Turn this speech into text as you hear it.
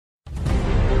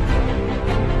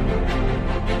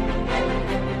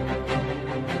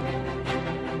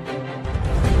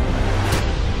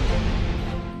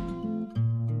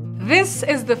This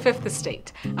is The Fifth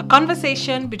Estate, a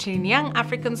conversation between young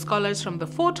African scholars from the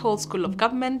Fort Hall School of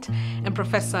Government and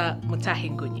Professor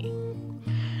Mutahi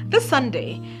Ngunyi. This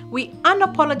Sunday, we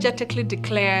unapologetically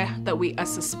declare that we are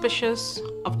suspicious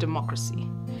of democracy.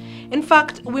 In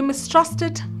fact, we mistrust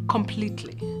it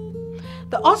completely.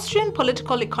 The Austrian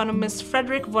political economist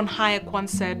Friedrich von Hayek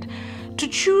once said, "To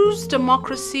choose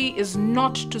democracy is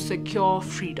not to secure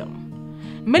freedom."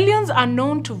 Millions are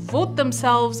known to vote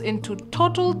themselves into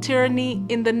total tyranny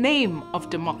in the name of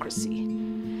democracy.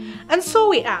 And so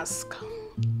we ask,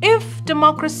 if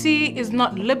democracy is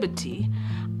not liberty,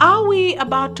 are we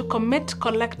about to commit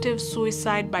collective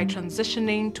suicide by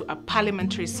transitioning to a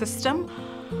parliamentary system?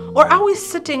 Or are we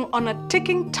sitting on a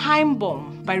ticking time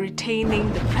bomb by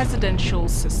retaining the presidential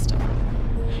system?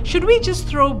 Should we just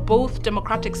throw both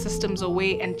democratic systems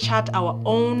away and chart our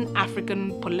own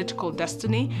African political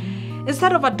destiny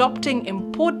instead of adopting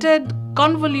imported,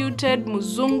 convoluted,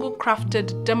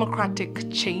 Muzungu-crafted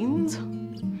democratic chains?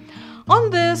 On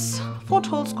this, Fort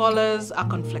Hall scholars are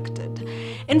conflicted.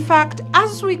 In fact,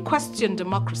 as we question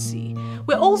democracy,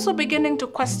 we're also beginning to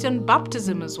question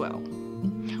baptism as well.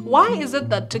 Why is it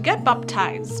that to get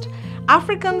baptized,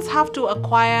 Africans have to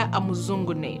acquire a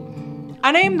Muzungu name?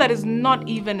 A name that is not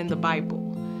even in the Bible.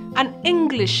 An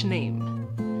English name.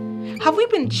 Have we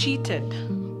been cheated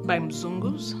by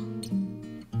Mzungus?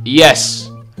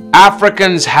 Yes,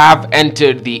 Africans have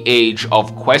entered the age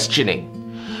of questioning,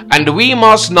 and we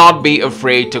must not be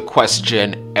afraid to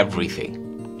question everything.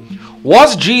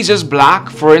 Was Jesus black,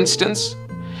 for instance?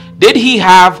 Did he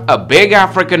have a big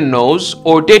African nose,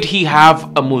 or did he have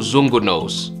a Muzungu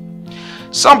nose?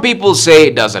 Some people say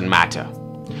it doesn't matter,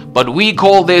 but we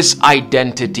call this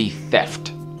identity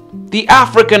theft. The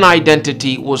African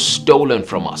identity was stolen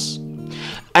from us.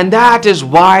 And that is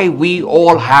why we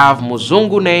all have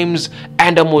Muzungu names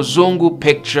and a Muzungu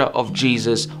picture of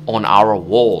Jesus on our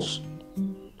walls.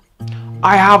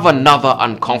 I have another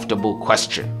uncomfortable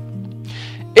question.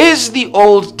 Is the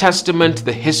Old Testament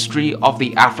the history of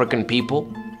the African people?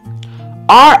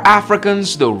 Are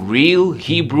Africans the real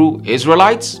Hebrew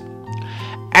Israelites?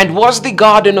 And was the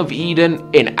Garden of Eden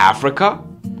in Africa?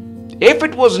 If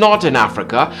it was not in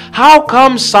Africa, how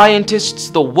come scientists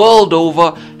the world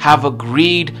over have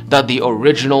agreed that the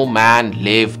original man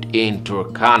lived in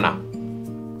Turkana?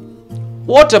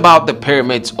 What about the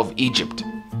pyramids of Egypt?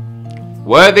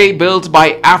 Were they built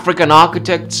by African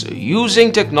architects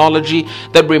using technology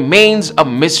that remains a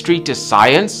mystery to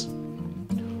science?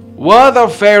 Were the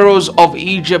pharaohs of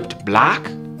Egypt black?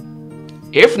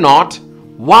 If not,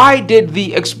 why did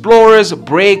the explorers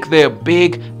break their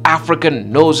big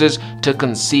African noses to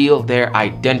conceal their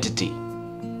identity?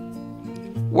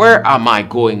 Where am I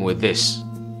going with this?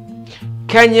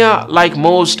 Kenya, like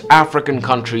most African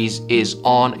countries, is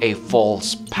on a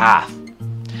false path.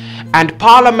 And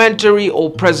parliamentary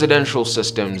or presidential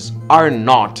systems are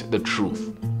not the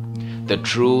truth. The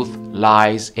truth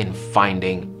lies in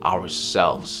finding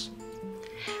ourselves.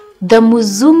 The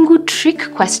Muzungu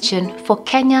trick question for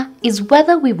Kenya is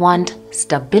whether we want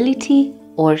stability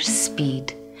or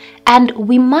speed. And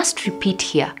we must repeat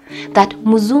here that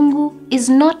Muzungu is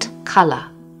not color.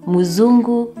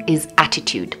 Muzungu is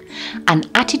attitude. An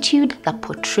attitude that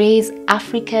portrays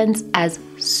Africans as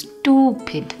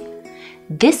stupid.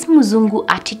 This Muzungu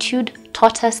attitude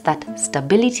taught us that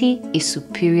stability is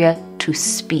superior to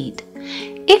speed.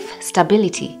 If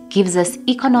stability gives us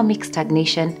economic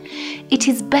stagnation, it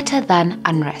is better than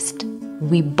unrest.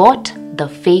 We bought the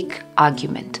fake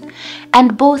argument.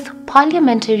 And both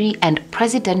parliamentary and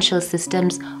presidential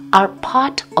systems are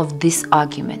part of this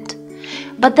argument.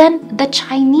 But then the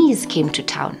Chinese came to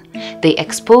town. They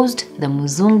exposed the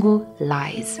Muzungu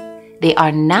lies. They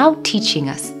are now teaching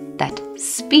us that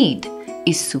speed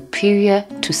is superior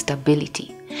to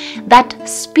stability. That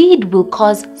speed will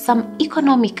cause some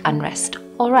economic unrest,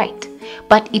 all right,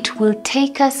 but it will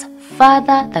take us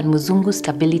further than Muzungu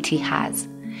stability has.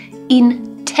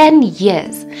 In 10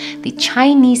 years, the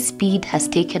Chinese speed has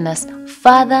taken us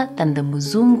further than the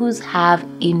Muzungus have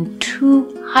in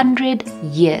 200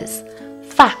 years.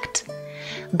 Fact.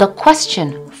 The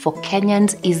question for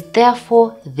Kenyans is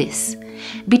therefore this: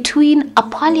 between a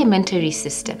parliamentary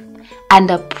system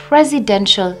and a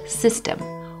presidential system,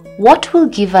 what will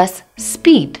give us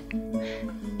speed?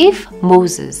 If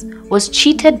Moses was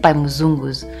cheated by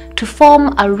Muzungus to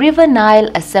form a River Nile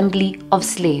assembly of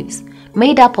slaves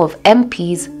made up of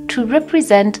MPs to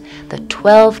represent the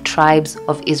 12 tribes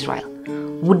of Israel,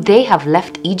 would they have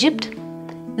left Egypt?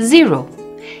 Zero.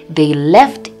 They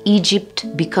left Egypt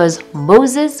because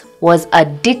Moses was a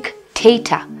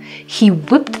dictator. He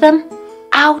whipped them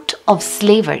out of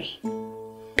slavery.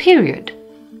 Period.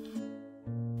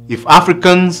 If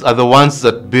Africans are the ones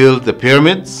that built the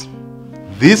pyramids,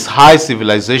 this high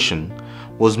civilization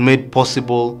was made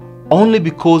possible only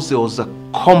because there was a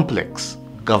complex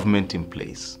government in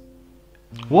place.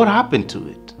 What happened to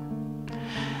it?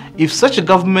 If such a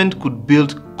government could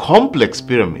build complex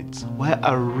pyramids where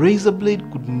a razor blade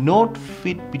could not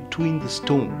fit between the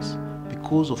stones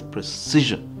because of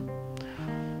precision,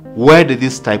 where did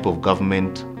this type of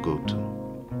government go to?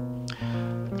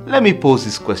 Let me pose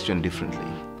this question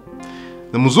differently.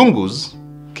 The Muzungus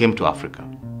came to Africa.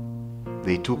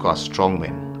 They took our strong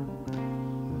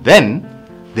men. Then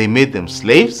they made them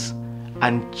slaves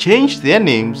and changed their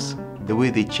names the way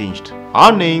they changed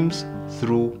our names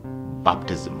through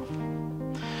baptism.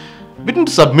 Beaten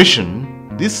to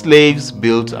submission, these slaves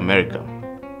built America.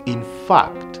 In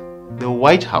fact, the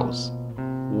White House,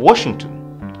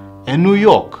 Washington, and New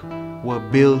York were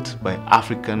built by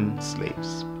African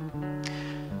slaves.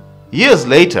 Years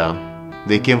later,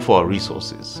 they came for our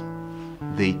resources.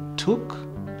 They took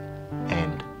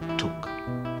and took.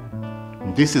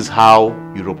 This is how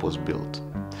Europe was built.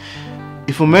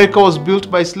 If America was built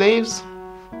by slaves,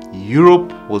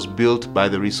 Europe was built by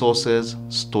the resources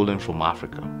stolen from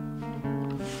Africa.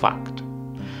 Fact.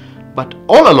 But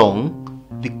all along,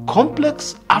 the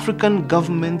complex African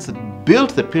governments that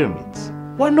built the pyramids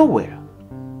were nowhere.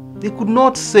 They could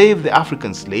not save the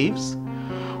African slaves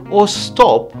or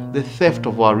stop the theft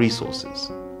of our resources.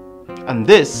 And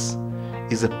this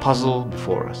is a puzzle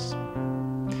before us.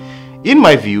 In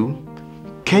my view,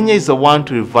 Kenya is the one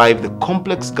to revive the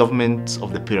complex governments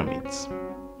of the pyramids.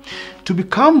 To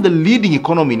become the leading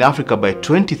economy in Africa by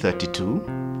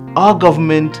 2032, our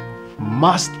government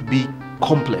must be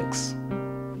complex,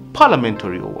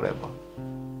 parliamentary or whatever.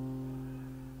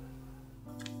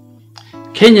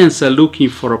 Kenyans are looking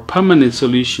for a permanent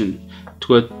solution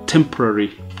to a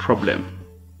temporary problem.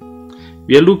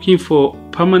 We are looking for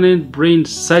permanent brain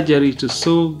surgery to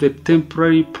solve the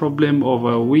temporary problem of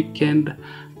a weekend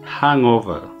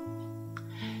hangover.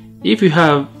 If you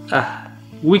have a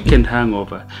weekend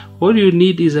hangover, all you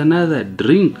need is another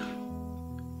drink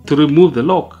to remove the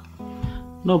lock,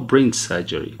 no brain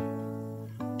surgery.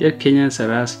 Yet Kenyans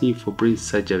are asking for brain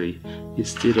surgery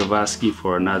instead of asking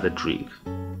for another drink.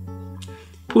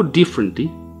 Put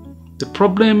differently, the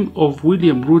problem of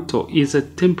William Ruto is a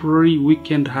temporary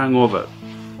weekend hangover.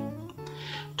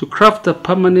 To craft a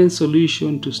permanent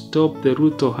solution to stop the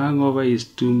Ruto hangover is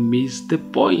to miss the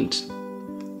point.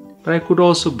 But I could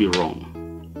also be wrong.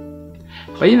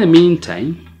 But in the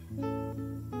meantime,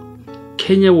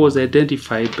 Kenya was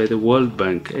identified by the World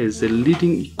Bank as the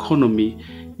leading economy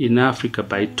in Africa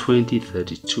by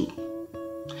 2032.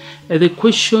 And the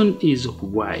question is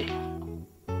why?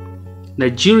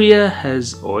 Nigeria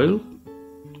has oil,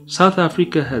 South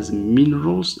Africa has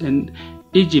minerals, and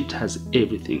Egypt has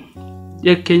everything.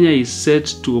 Yet Kenya is set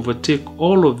to overtake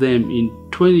all of them in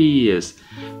 20 years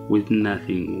with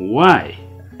nothing. Why,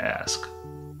 I ask?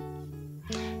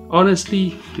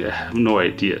 Honestly, I have no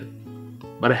idea,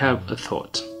 but I have a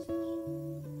thought.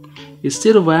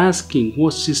 Instead of asking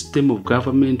what system of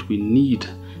government we need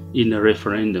in a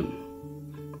referendum,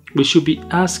 we should be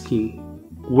asking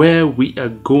where we are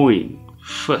going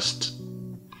first.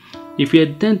 If we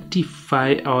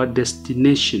identify our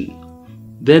destination,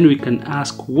 then we can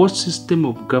ask what system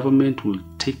of government will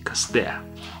take us there,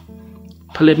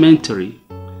 parliamentary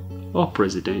or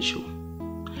presidential.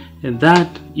 And that,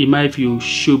 in my view,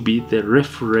 should be the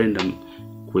referendum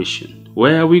question.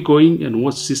 Where are we going and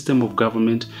what system of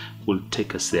government will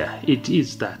take us there? It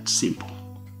is that simple.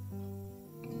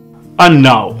 And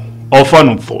now, our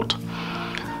final thought.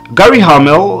 Gary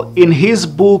Hamel, in his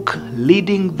book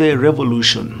Leading the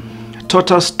Revolution, taught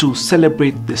us to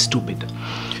celebrate the stupid.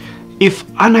 If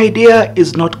an idea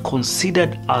is not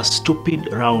considered a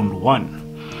stupid round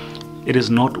one, it is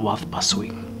not worth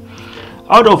pursuing.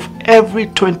 Out of every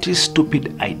 20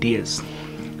 stupid ideas,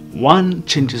 one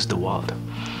changes the world.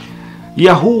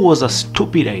 Yahoo was a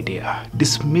stupid idea,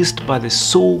 dismissed by the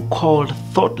so-called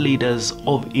thought leaders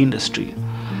of industry.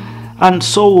 And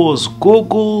so was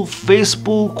Google,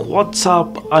 Facebook,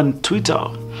 WhatsApp, and Twitter.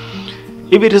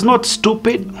 If it is not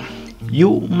stupid,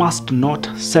 you must not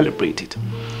celebrate it.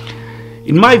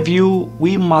 In my view,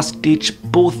 we must ditch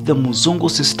both the Muzungu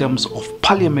systems of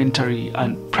parliamentary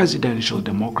and presidential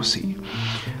democracy.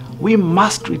 We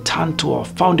must return to our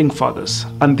founding fathers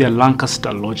and their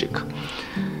Lancaster logic.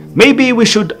 Maybe we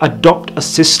should adopt a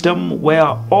system where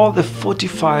all the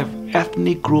 45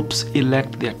 ethnic groups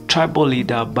elect their tribal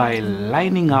leader by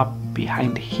lining up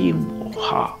behind him or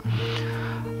her.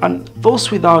 And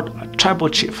those without a tribal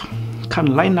chief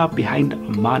can line up behind a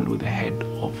man with the head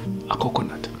of a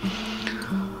coconut.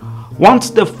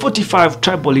 Once the 45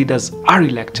 tribal leaders are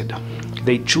elected,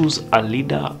 they choose a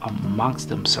leader amongst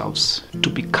themselves to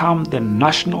become the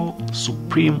national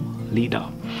supreme leader.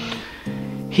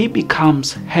 He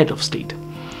becomes head of state.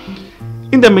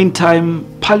 In the meantime,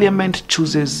 Parliament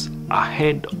chooses a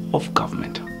head of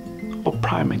government or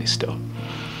prime minister.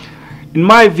 In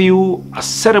my view, a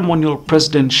ceremonial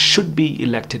president should be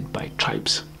elected by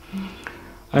tribes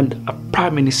and a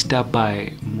prime minister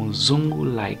by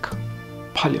Muzungu-like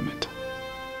parliament.